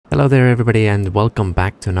Hello there everybody and welcome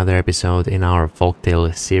back to another episode in our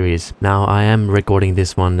folktale series. Now I am recording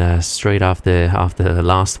this one straight after the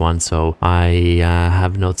last one, so I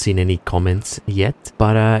have not seen any comments yet.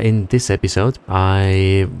 But in this episode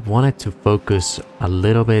I wanted to focus a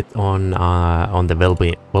little bit on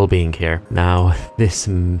the well-being here. Now this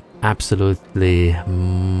absolutely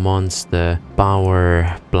monster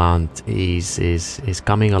power plant is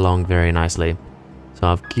coming along very nicely. So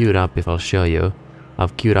I've queued up, if I'll show you.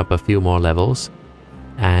 I've queued up a few more levels,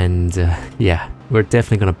 and yeah, we're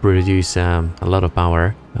definitely gonna produce a lot of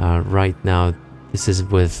power. Right now, this is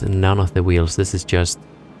with none of the wheels. This is just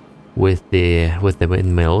with the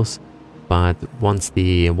windmills. But once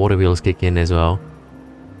the water wheels kick in as well,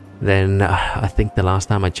 then I think the last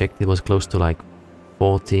time I checked, it was close to like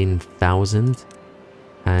 14,000.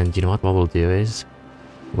 And you know what we'll do is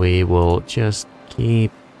we will just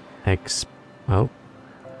keep oh,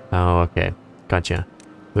 okay. Gotcha.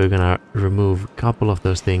 We're gonna remove a couple of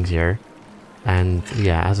those things here. And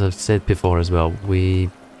yeah, as I've said before as well, we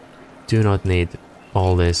do not need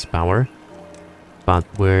all this power. But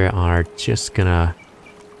we are just gonna...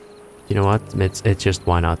 You know what? It's just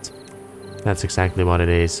why not? That's exactly what it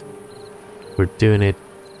is. We're doing it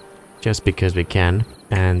just because we can.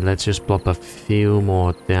 And let's just plop a few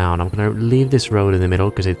more down. I'm gonna leave this road in the middle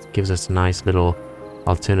because it gives us a nice little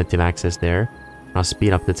alternative access there. I'll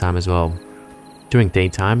speed up the time as well. During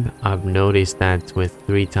daytime, I've noticed that with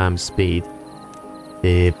 3 times speed,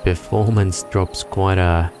 the performance drops quite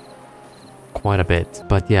a bit.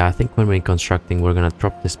 But yeah, I think when we're constructing, we're gonna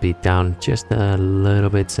drop the speed down just a little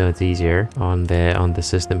bit so it's easier on the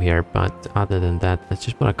system here. But other than that, let's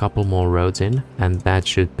just put a couple more roads in, and that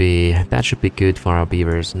should be good for our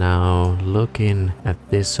beavers. Now, looking at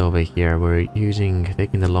this over here, we're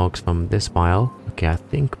taking the logs from this file. Okay, I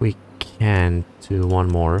think we can do one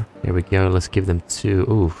more. There we go. Let's give them 2.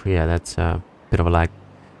 Ooh, yeah, that's a bit of a lag.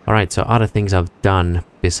 Alright, so other things I've done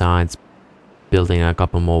besides building a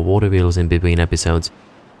couple more water wheels in between episodes,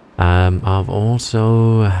 I've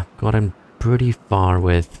also gotten pretty far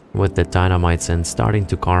with the dynamites and starting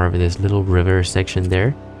to carve this little river section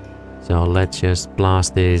there. So let's just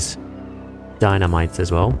blast these dynamites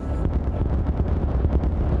as well.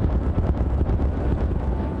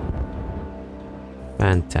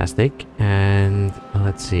 Fantastic. And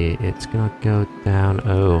let's see, it's gonna go down.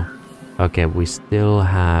 Oh, okay, we still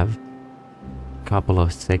have a couple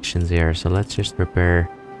of sections here, so let's just repair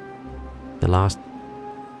the last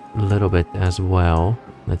little bit as well.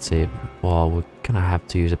 Let's see. Well, we're gonna have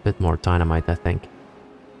to use a bit more dynamite, I think.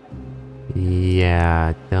 Yeah,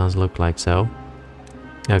 it does look like so.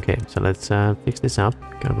 Okay, so let's fix this up.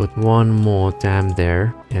 Gonna put one more dam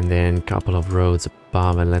there, and then a couple of roads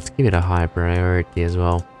above, and let's give it a high priority as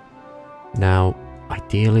well. Now,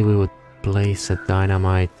 ideally we would place a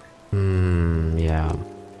dynamite. Yeah.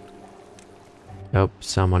 Oh,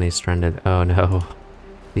 someone is stranded. Oh no.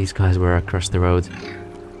 These guys were across the road.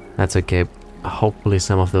 That's okay. Hopefully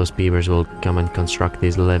some of those beavers will come and construct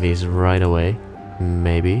these levees right away.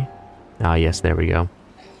 Maybe. Ah, yes, there we go.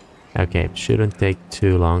 Okay, shouldn't take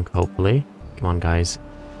too long, hopefully. Come on, guys.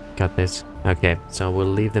 Got this. Okay, so we'll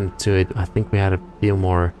leave them to it. I think we had a few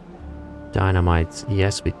more dynamites.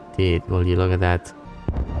 Yes, we did. Will you look at that?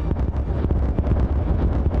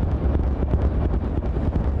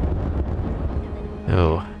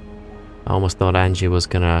 Oh, I almost thought Angie was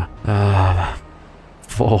gonna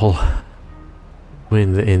fall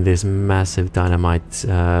in this massive dynamite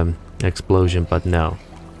explosion, but no.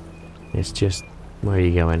 It's just... Where are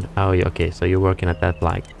you going? Oh, okay, so you're working at that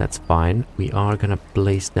flag. That's fine. We are gonna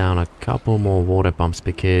place down a couple more water pumps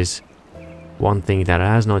because one thing that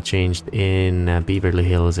has not changed in Beverly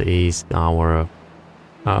Hills is our...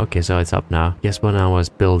 Oh, okay, so it's up now. Yes, when I was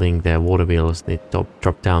building the water wheels, they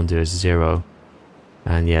dropped down to 0.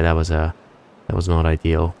 And yeah, that was not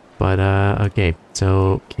ideal. But okay,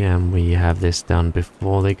 so can we have this done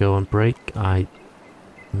before they go on break? I'm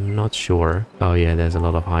not sure. Oh yeah, there's a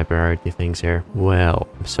lot of high priority things here. Well,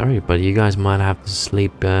 I'm sorry, but you guys might have to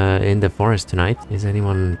sleep in the forest tonight. Is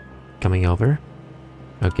anyone coming over?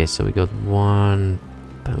 Okay, so we got one,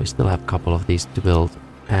 but we still have a couple of these to build.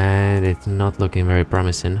 And it's not looking very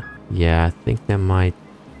promising. Yeah, I think they might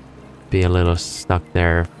be a little stuck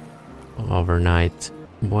there overnight.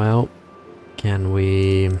 Well, can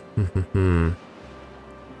we... You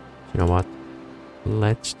know what?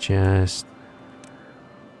 Let's just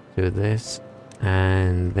do this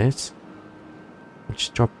and this. Let's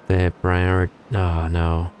drop the priority. Oh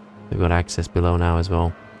no, we've got access below now as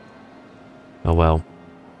well. Oh well.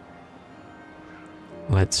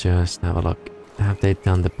 Let's just have a look. Have they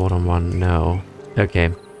done the bottom one? No.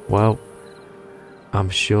 Okay, well, I'm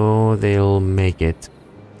sure they'll make it.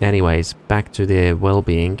 Anyways, back to the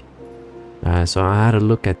well-being. So I had a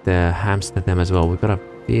look at the hamster them as well. We've got a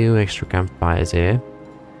few extra campfires here.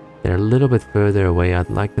 They're a little bit further away. I'd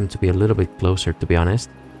like them to be a little bit closer, to be honest.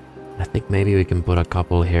 I think maybe we can put a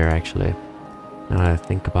couple here, actually. Now I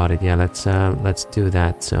think about it, yeah, let's do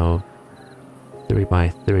that. So 3 by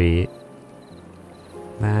 3.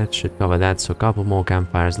 That should cover that. So a couple more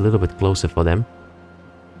campfires, a little bit closer for them.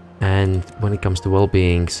 And when it comes to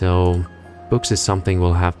well-being, so books is something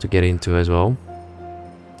we'll have to get into as well.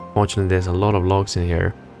 Fortunately, there's a lot of logs in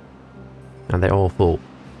here, and they're all full.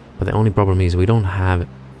 But the only problem is we don't have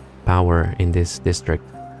power in this district.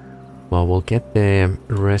 Well, we'll get the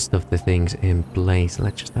rest of the things in place.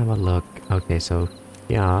 Let's just have a look. Okay, so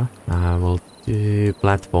yeah, we'll do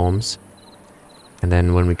platforms. And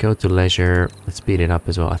then when we go to leisure, let's speed it up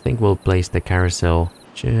as well. I think we'll place the carousel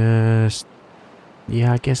just...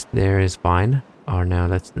 Yeah, I guess there is fine. Or no,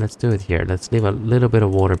 let's do it here. Let's leave a little bit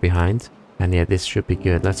of water behind. And yeah, this should be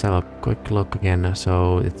good. Let's have a quick look again.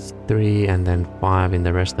 So it's 3 and then 5 in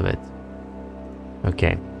the rest of it.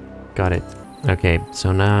 Okay, got it. Okay,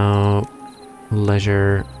 so now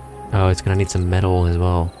leisure. Oh, it's gonna need some metal as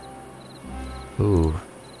well. Ooh,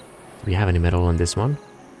 do we have any metal on this one?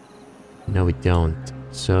 No, we don't.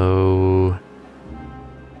 So,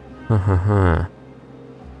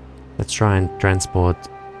 let's try and transport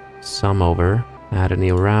some over. Add a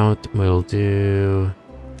new route. We'll do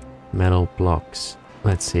metal blocks.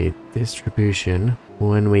 Let's see, distribution.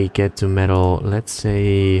 When we get to metal, let's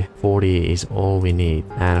say 40 is all we need.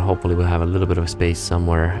 And hopefully we'll have a little bit of space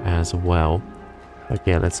somewhere as well.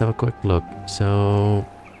 Okay, let's have a quick look. So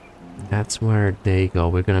that's where they go.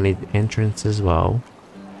 We're gonna need entrance as well.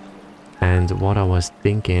 And what I was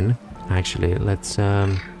thinking, actually, let's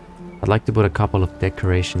I'd like to put a couple of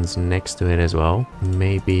decorations next to it as well.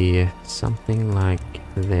 Maybe something like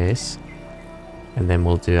this. And then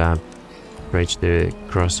we'll do a bridge to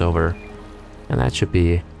crossover. And that should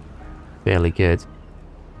be fairly good.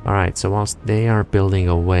 Alright, so whilst they are building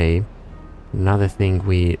away, another thing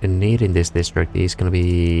we need in this district is going to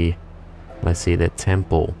be, let's see, the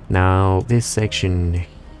temple. Now, this section,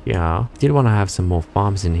 yeah, did want to have some more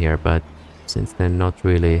farms in here, but since they're not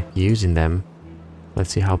really using them,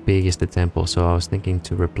 let's see how big is the temple. So I was thinking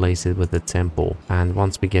to replace it with the temple. And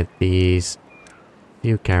once we get these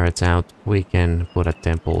few carrots out, we can put a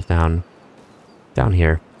temple down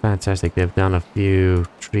here. Fantastic, they've done a few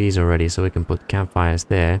trees already, so we can put campfires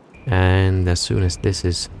there. And as soon as this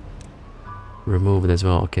is removed as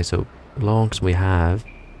well. Okay, so logs we have,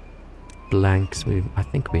 blanks I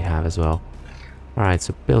think we have as well. Alright,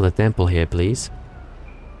 so build a temple here, please.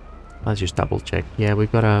 Let's just double check. Yeah,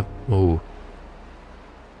 we've got a... Ooh,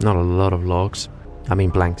 not a lot of logs. I mean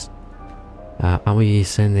blanks. Are we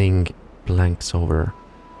sending blanks over?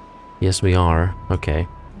 Yes, we are. Okay.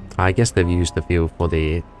 I guess they've used a few for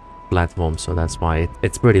the platform, so that's why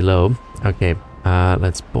it's pretty low. Okay,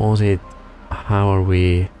 let's pause it. How are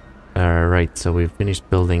we? Right, so we've finished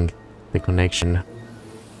building the connection.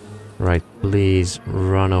 Right, please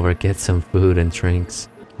run over, get some food and drinks.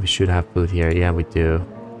 We should have food here. Yeah, we do.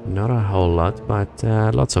 Not a whole lot, but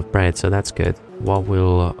lots of bread, so that's good. What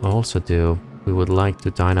we'll also do, we would like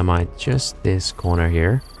to dynamite just this corner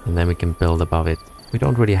here, and then we can build above it. We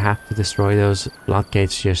don't really have to destroy those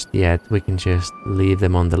floodgates just yet. We can just leave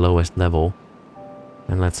them on the lowest level.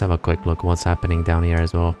 And let's have a quick look what's happening down here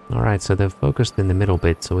as well. Alright, so they're focused in the middle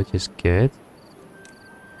bit, so which is good.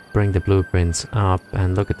 Bring the blueprints up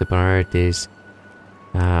and look at the priorities.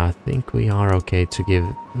 I think we are okay to give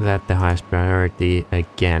that the highest priority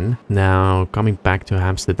again. Now, coming back to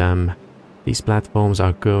Amsterdam, these platforms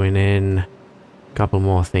are going in. A couple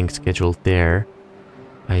more things scheduled there.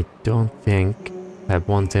 I don't think that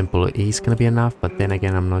one temple is gonna be enough, but then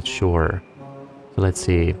again, I'm not sure. So let's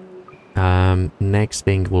see. Next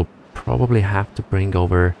thing, we'll probably have to bring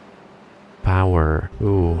over power.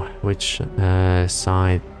 Ooh, which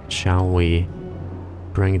side shall we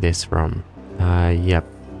bring this from? Yep.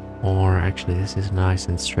 Or actually, this is nice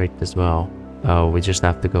and straight as well. Oh, we just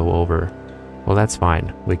have to go over. Well, that's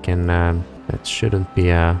fine. We can, that shouldn't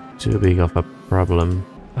be too big of a problem.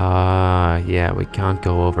 Yeah, we can't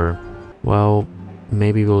go over. Well,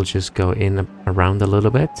 maybe we'll just go in around a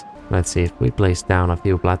little bit. Let's see if we place down a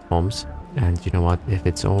few platforms. And you know what? If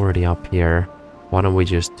it's already up here, why don't we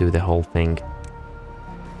just do the whole thing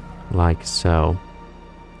like so?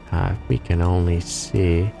 We can only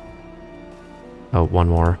see... Oh, one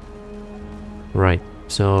more. Right,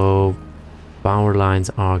 so power lines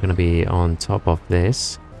are gonna be on top of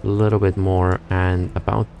this. A little bit more, and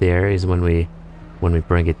about there is when we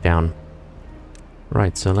bring it down.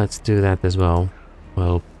 Right, so let's do that as well.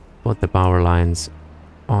 we'll put the power lines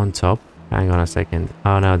on top. Hang on a second.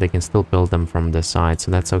 Oh no, they can still build them from the side,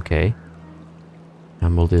 so that's okay.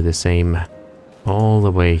 And we'll do the same all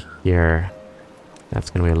the way here. That's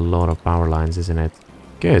gonna be a lot of power lines, isn't it?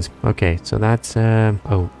 Good. Okay, so that's...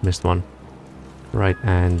 oh, missed one. Right,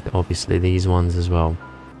 and obviously these ones as well.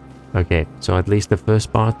 Okay, so at least the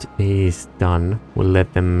first part is done. We'll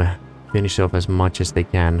let them finish off as much as they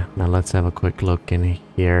can. Now let's have a quick look in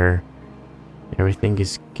here. Everything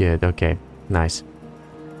is good. Okay, nice.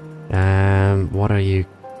 What are you...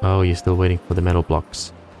 Oh, you're still waiting for the metal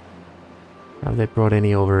blocks. Have they brought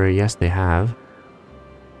any over? Yes, they have.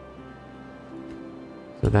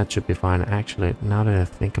 So that should be fine. Actually, now that I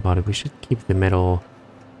think about it, we should keep the metal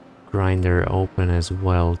grinder open as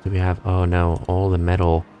well. Do we have... Oh no, all the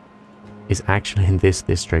metal is actually in this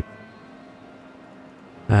district.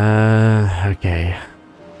 Okay.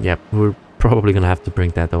 Yep, we're probably gonna have to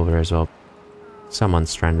bring that over as well. Someone's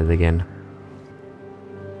stranded again.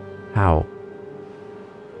 How?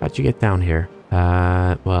 How'd you get down here?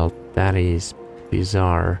 Well, that is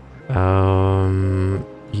bizarre.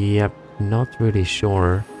 Yep, not really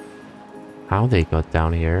sure how they got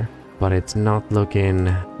down here, but it's not looking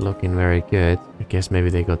very good. I guess maybe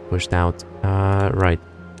they got pushed out. Right.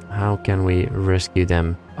 How can we rescue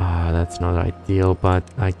them? That's not ideal, but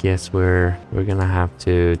I guess we're gonna have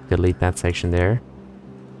to delete that section there.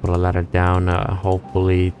 Put a ladder down.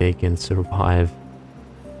 Hopefully they can survive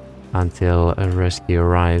until a rescue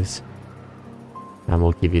arrives. And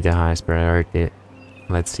we'll give you the highest priority.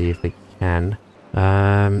 Let's see if they can.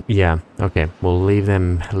 Yeah, okay. We'll leave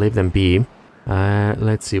them be.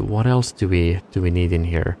 Let's see, what else do we need in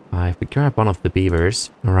here? If we grab one of the beavers.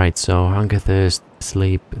 Alright, so hunger, thirst,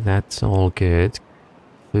 sleep, that's all good.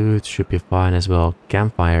 Food should be fine as well.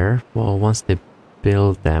 Campfire, well, once they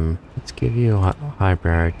build them, let's give you a high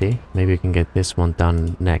priority. Maybe we can get this one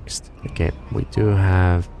done next. Okay, we do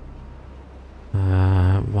have...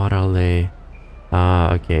 what are they?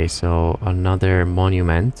 Okay, so another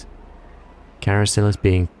monument. Carousel is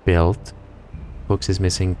being built. Books is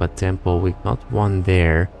missing, but temple, we got one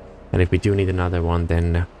there. And if we do need another one,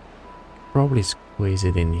 then probably squeeze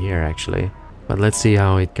it in here actually. But let's see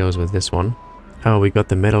how it goes with this one. Oh, we got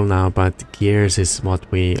the metal now, but gears is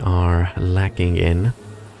what we are lacking in.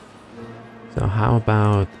 So how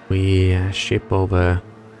about we ship over...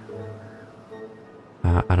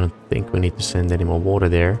 I don't think we need to send any more water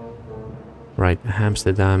there. Right,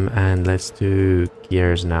 Amsterdam, and let's do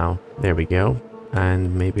gears now. There we go.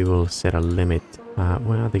 And maybe we'll set a limit.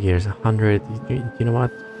 Where are the gears? 100. You know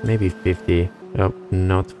what? Maybe 50. Oh,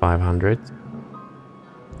 not 500.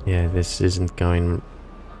 Yeah, this isn't going...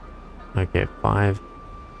 Okay, 5,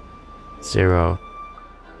 0.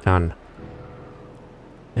 Done.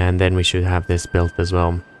 And then we should have this built as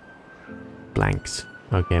well. Planks.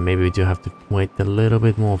 Okay, maybe we do have to wait a little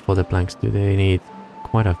bit more for the planks. Do they need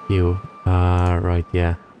quite a few? Right,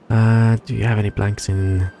 yeah. Do you have any planks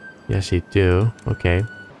in... Yes, you do. Okay.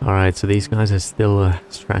 Alright, so these guys are still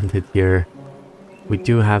stranded here. We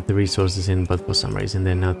do have the resources in, but for some reason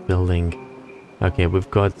they're not building. Okay, we've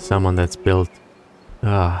got someone that's built.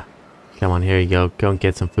 Come on, here you go. Go and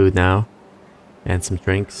get some food now. And some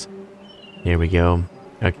drinks. Here we go.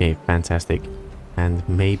 Okay, fantastic. And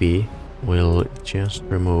maybe we'll just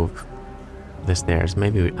remove the stairs.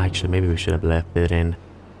 Maybe we should have left it in.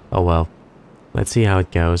 Oh well. Let's see how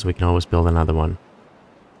it goes. We can always build another one.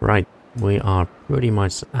 Right, we are pretty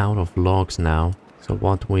much out of logs now. So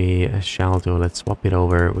what we shall do, let's swap it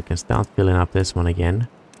over. We can start filling up this one again.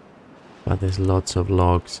 But there's lots of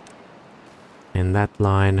logs in that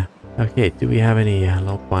line. Okay, do we have any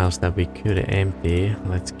log piles that we could empty?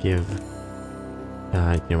 Let's give...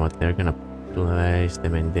 you know what, they're gonna place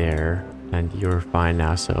them in there. And you're fine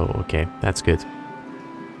now, so okay, that's good.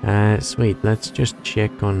 Sweet, let's just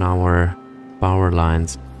check on our power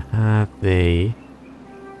lines. Have they...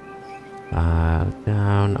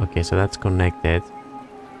 down. Okay, so that's connected.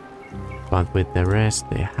 But with the rest,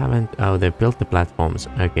 they haven't... Oh, they built the platforms.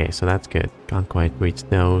 Okay, so that's good. Can't quite reach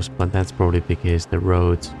those, but that's probably because the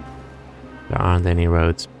roads... There aren't any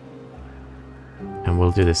roads. And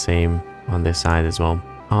we'll do the same on this side as well.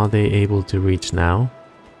 Are they able to reach now?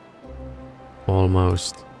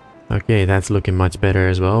 Almost. Okay, that's looking much better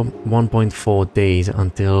as well. 1.4 days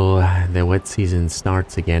until the wet season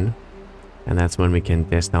starts again. And that's when we can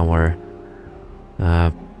test our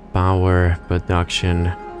power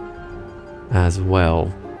production as well.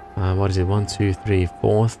 What is it? 1, 2, 3,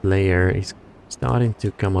 fourth layer is starting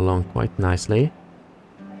to come along quite nicely.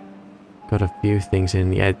 Got a few things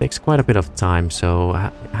in. Yeah, it takes quite a bit of time, so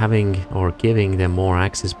having or giving them more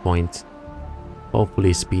access points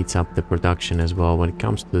hopefully speeds up the production as well. When it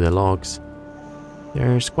comes to the logs,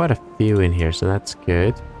 there's quite a few in here, so that's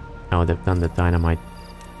good. Now they've done the dynamite.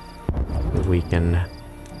 We can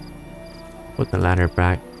put the ladder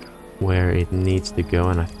back where it needs to go,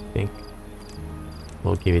 and I think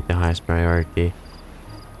we'll give it the highest priority.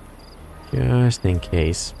 Just in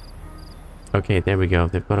case. Okay, there we go.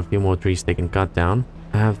 They've got a few more trees they can cut down.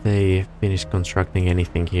 Have they finished constructing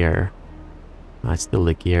anything here? It's still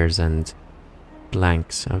the gears and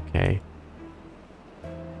planks. Okay.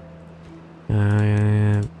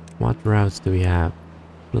 What routes do we have?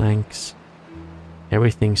 Planks.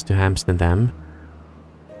 Everything's to Amsterdam.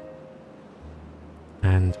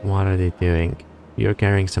 And what are they doing? You're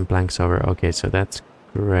carrying some planks over. Okay, so that's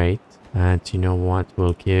great. And you know what?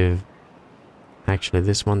 We'll give... Actually,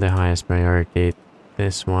 this one the highest priority.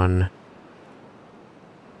 This one...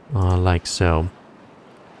 like so.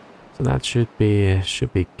 So that should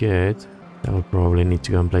be good. That will probably need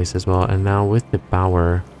to go in place as well. And now with the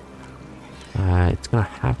power... it's gonna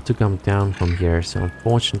have to come down from here. So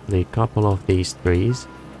unfortunately, a couple of these trees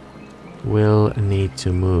will need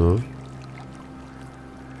to move.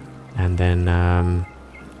 And then,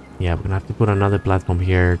 yeah, we're gonna have to put another platform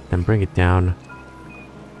here, then bring it down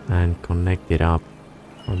and connect it up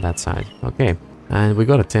on that side. Okay, and we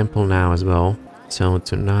got a temple now as well. So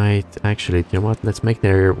tonight, actually, you know what? Let's make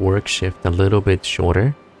their work shift a little bit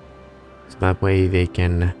shorter. So that way they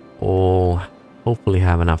can all hopefully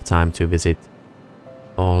have enough time to visit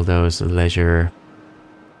all those leisure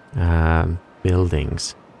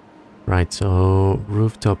buildings. Right, so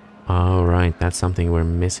rooftop. Oh, right, that's something we're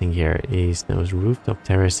missing here, is those rooftop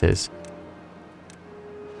terraces.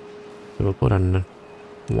 So we'll put on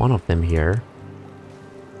one of them here.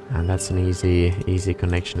 And that's an easy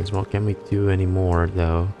connection as well. Can we do any more,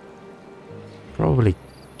 though? Probably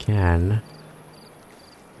can.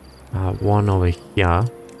 One over here.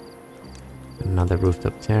 Another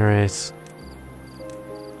rooftop terrace.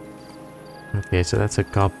 Okay, so that's a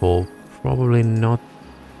couple. Probably not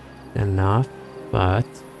enough, but...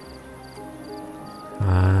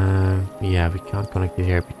 yeah, we can't connect it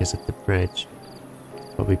here because of the bridge.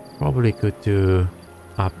 But we probably could do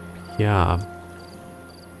up here.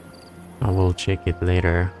 I will check it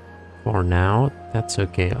later. For now, that's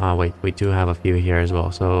okay. Oh wait, we do have a few here as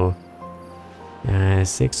well. So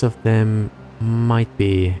 6 of them might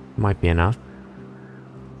be enough.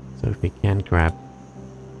 So if we can grab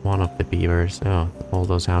one of the beavers. Oh, all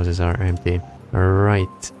those houses are empty.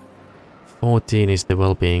 Alright. 14 is the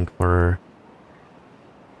well-being for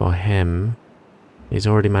him. He's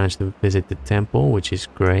already managed to visit the temple, which is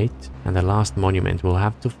great. And the last monument, we'll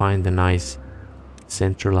have to find a nice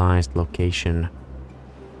centralized location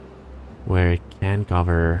where it can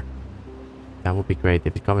cover. That would be great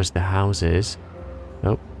if it covers the houses.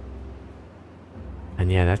 Oh,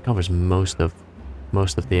 and yeah, that covers most of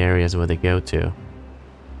the areas where they go to.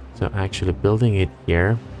 So actually building it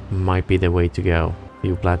here might be the way to go.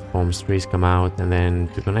 Few platforms, trees come out, and then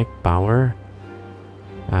to connect power,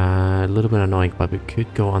 a little bit annoying, but we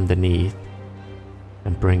could go underneath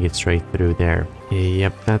and bring it straight through there.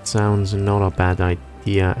 Yep, that sounds not a bad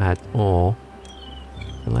idea at all.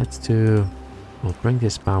 So we'll bring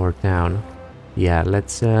this power down. Yeah,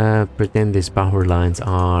 let's pretend these power lines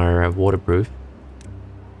are waterproof.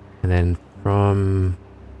 And then from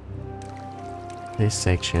this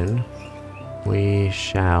section, we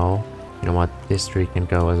shall... You know what, this tree can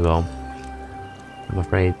go as well. I'm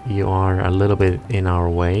afraid you are a little bit in our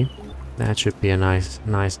way. That should be a nice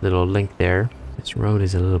little link there. This road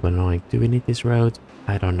is a little bit annoying. Do we need this road?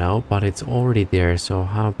 I don't know, but it's already there. So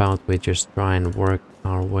how about we just try and work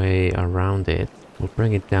our way around it. We'll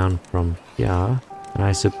bring it down from here. And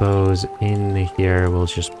I suppose in here we'll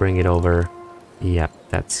just bring it over. Yep,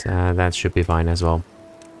 that should be fine as well.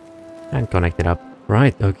 And connect it up.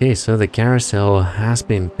 Right, okay, so the carousel has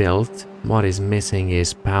been built. What is missing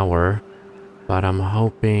is power. But I'm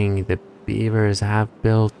hoping the beavers have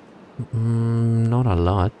built not a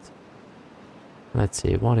lot. Let's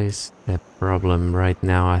see, what is the problem right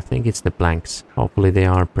now? I think it's the planks. Hopefully they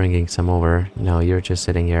are bringing some over. No, you're just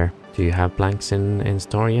sitting here. Do you have planks in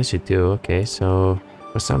store? Yes, you do. Okay, so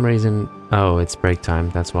for some reason... Oh, it's break time,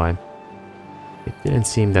 that's why. It didn't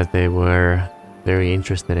seem that they were very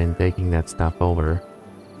interested in taking that stuff over.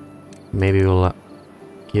 Maybe we'll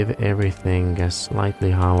give everything a slightly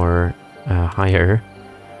higher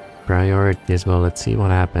priority as well. Let's see what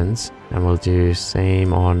happens. And we'll do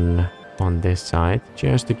same on this side,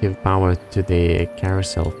 just to give power to the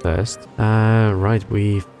carousel first. Right,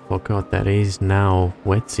 we forgot that it is now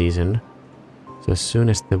wet season. So as soon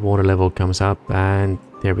as the water level comes up, and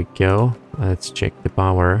there we go. Let's check the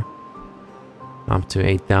power. Up to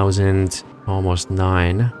 8,000, almost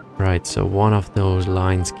 9. Right, so one of those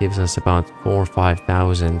lines gives us about 4,000 or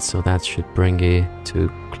 5,000, so that should bring it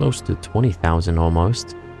to close to 20,000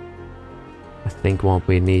 almost. I think what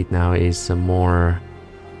we need now is some more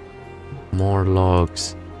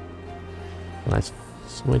logs. Let's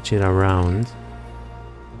switch it around.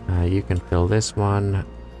 You can fill this one,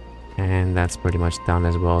 and that's pretty much done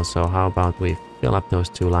as well. So how about we fill up those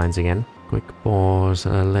 2 lines again? Quick pause,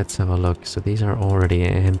 let's have a look. So these are already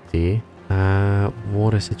empty.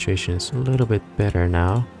 Water situation is a little bit better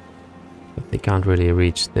now, but they can't really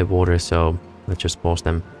reach the water, so let's just pause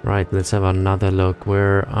them. Right, let's have another look.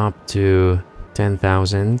 We're up to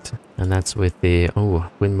 10,000, and that's with the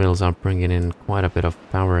windmills are bringing in quite a bit of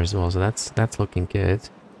power as well, so that's looking good.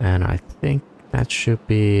 And I think that should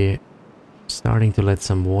be starting to let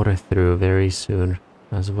some water through very soon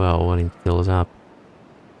as well when it fills up.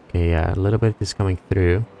 Okay, yeah, a little bit is coming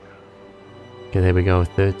through. Okay, there we go,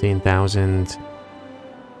 13,000.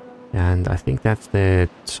 And I think that's the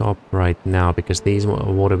top right now, because these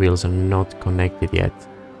water wheels are not connected yet.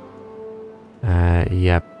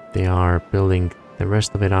 Yep, they are building the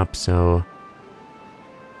rest of it up, so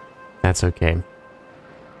that's okay.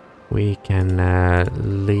 We can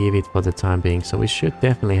leave it for the time being, so we should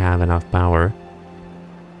definitely have enough power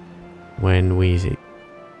when we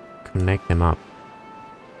connect them up.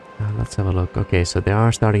 Let's have a look. Okay, so they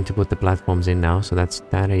are starting to put the platforms in now, so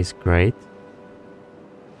that is great.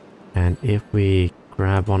 And if we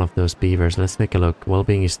grab one of those beavers, let's take a look.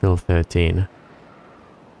 Wellbeing is still 13.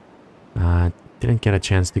 Didn't get a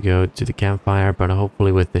chance to go to the campfire, but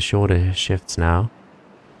hopefully with the shorter shifts now,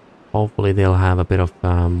 hopefully they'll have a bit of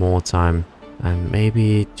more time. And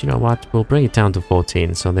maybe, you know what, we'll bring it down to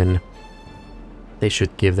 14, so then they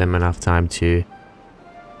should give them enough time to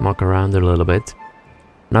muck around a little bit.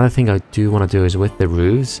 Another thing I do want to do is with the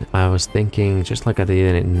roofs. I was thinking, just like I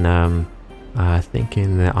did in I think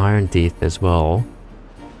in the Iron Teeth as well,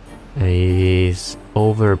 is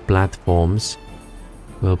over platforms.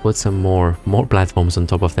 We'll put some more platforms on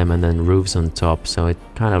top of them, and then roofs on top, so it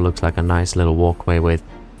kind of looks like a nice little walkway with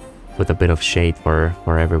a bit of shade for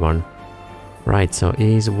everyone. Right, so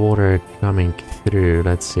is water coming through?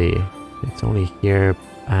 Let's see. It's only here,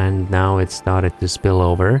 and now it's started to spill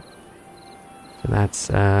over. So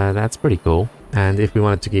that's pretty cool. And if we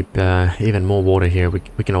wanted to keep even more water here, we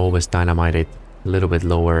can always dynamite it a little bit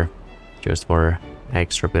lower, just for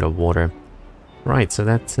extra bit of water. Right, so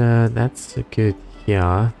that's good.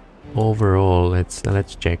 Yeah. Overall, let's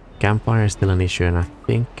check. Campfire is still an issue, and I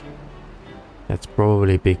think that's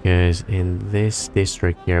probably because in this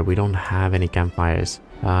district here we don't have any campfires.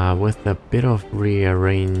 With a bit of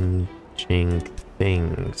rearranging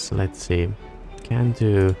things, let's see. Can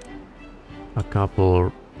do a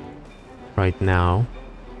couple right now.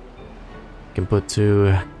 Can put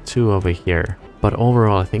two over here, but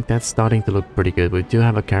overall I think that's starting to look pretty good. We do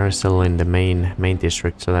have a carousel in the main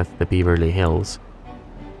district, so that's the Beaverly Hills.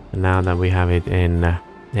 And now that we have it in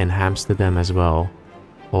Amsterdam as well,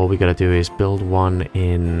 all we gotta do is build one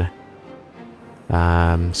in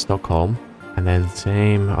Stockholm, and then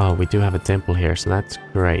same. Oh, we do have a temple here, so that's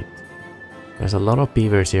great. There's a lot of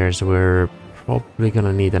beavers here, so we're probably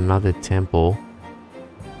gonna need another temple.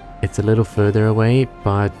 It's a little further away,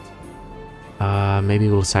 but maybe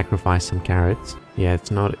we'll sacrifice some carrots. Yeah,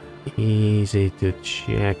 it's not easy to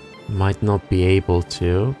check. Might not be able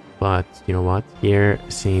to, but you know what? Here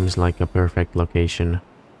seems like a perfect location.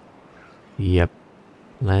 Yep.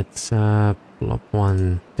 Let's plop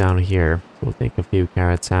one down here. We'll take a few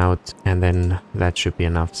carrots out, and then that should be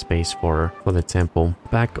enough space for the temple.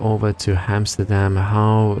 Back over to Amsterdam.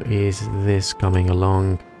 How is this coming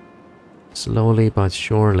along? Slowly but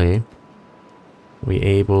surely. We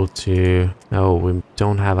able to... Oh, we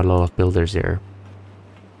don't have a lot of builders here.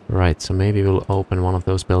 Right, so maybe we'll open one of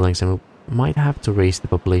those buildings, and we might have to raise the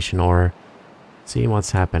population or see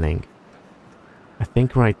what's happening. I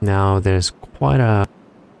think right now there's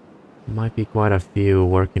might be quite a few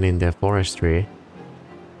working in the forestry.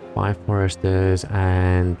 5 foresters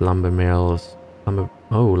and lumber mills.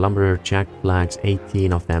 Lumberjack flags,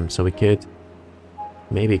 18 of them. So we could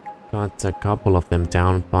maybe cut a couple of them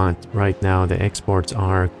down, but right now the exports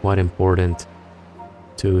are quite important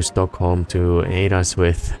to Stockholm to aid us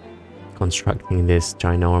with constructing this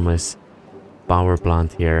ginormous power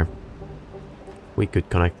plant here. We could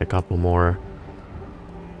connect a couple more.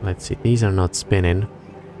 Let's see, these are not spinning.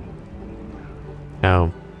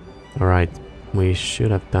 Oh, alright. We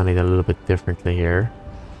should have done it a little bit differently here.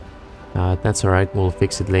 That's alright, we'll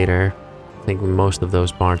fix it later. I think most of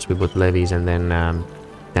those parts we put levees and then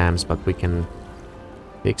dams, but we can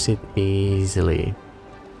fix it easily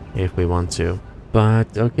if we want to.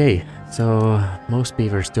 But okay, so most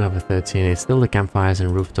beavers do have a 13. It's still the campfires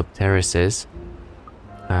and rooftop terraces.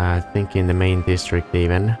 I think in the main district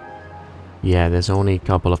even. Yeah, there's only a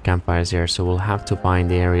couple of campfires here, so we'll have to find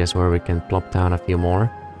the areas where we can plop down a few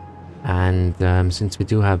more. And since we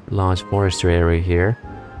do have large forestry area here,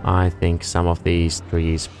 I think some of these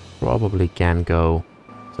trees probably can go.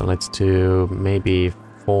 So let's do maybe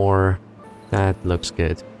 4. That looks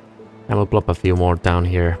good. And we'll plop a few more down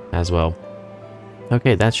here as well.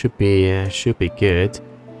 Okay, that should be good.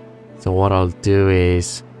 So what I'll do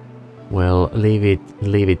is we'll leave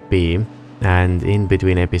it be, and in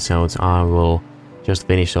between episodes I will just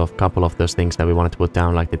finish off a couple of those things that we wanted to put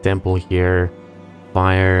down, like the temple here,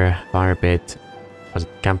 fire pit,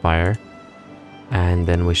 campfire, and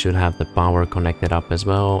then we should have the power connected up as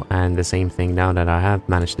well. And the same thing, now that I have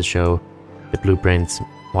managed to show the blueprints,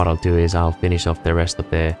 what I'll do is I'll finish off the rest of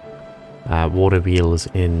the water wheels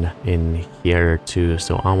in here too,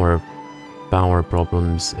 so our power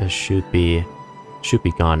problems should be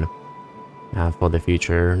gone for the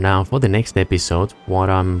future. Now for the next episode, what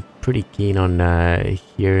I'm pretty keen on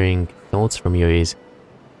hearing thoughts from you is,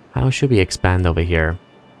 how should we expand over here?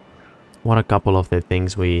 What a couple of the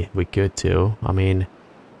things we could do. I mean,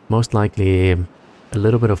 most likely a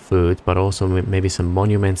little bit of food, but also maybe some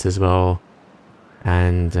monuments as well.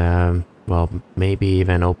 And well, maybe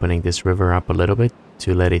even opening this river up a little bit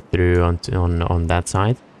to let it through on that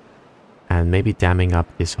side. And maybe damming up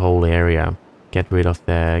this whole area. Get rid of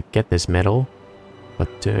get this metal,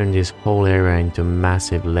 but turn this whole area into a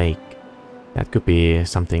massive lake. That could be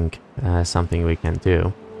something we can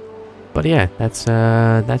do. But yeah,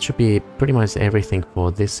 that should be pretty much everything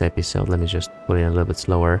for this episode. Let me just put it a little bit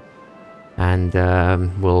slower, and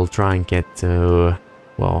we'll try and get to,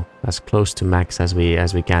 well, as close to max as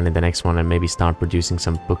we can in the next one, and maybe start producing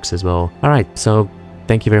some books as well. All right, so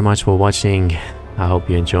thank you very much for watching. I hope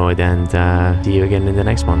you enjoyed, and see you again in the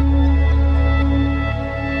next one.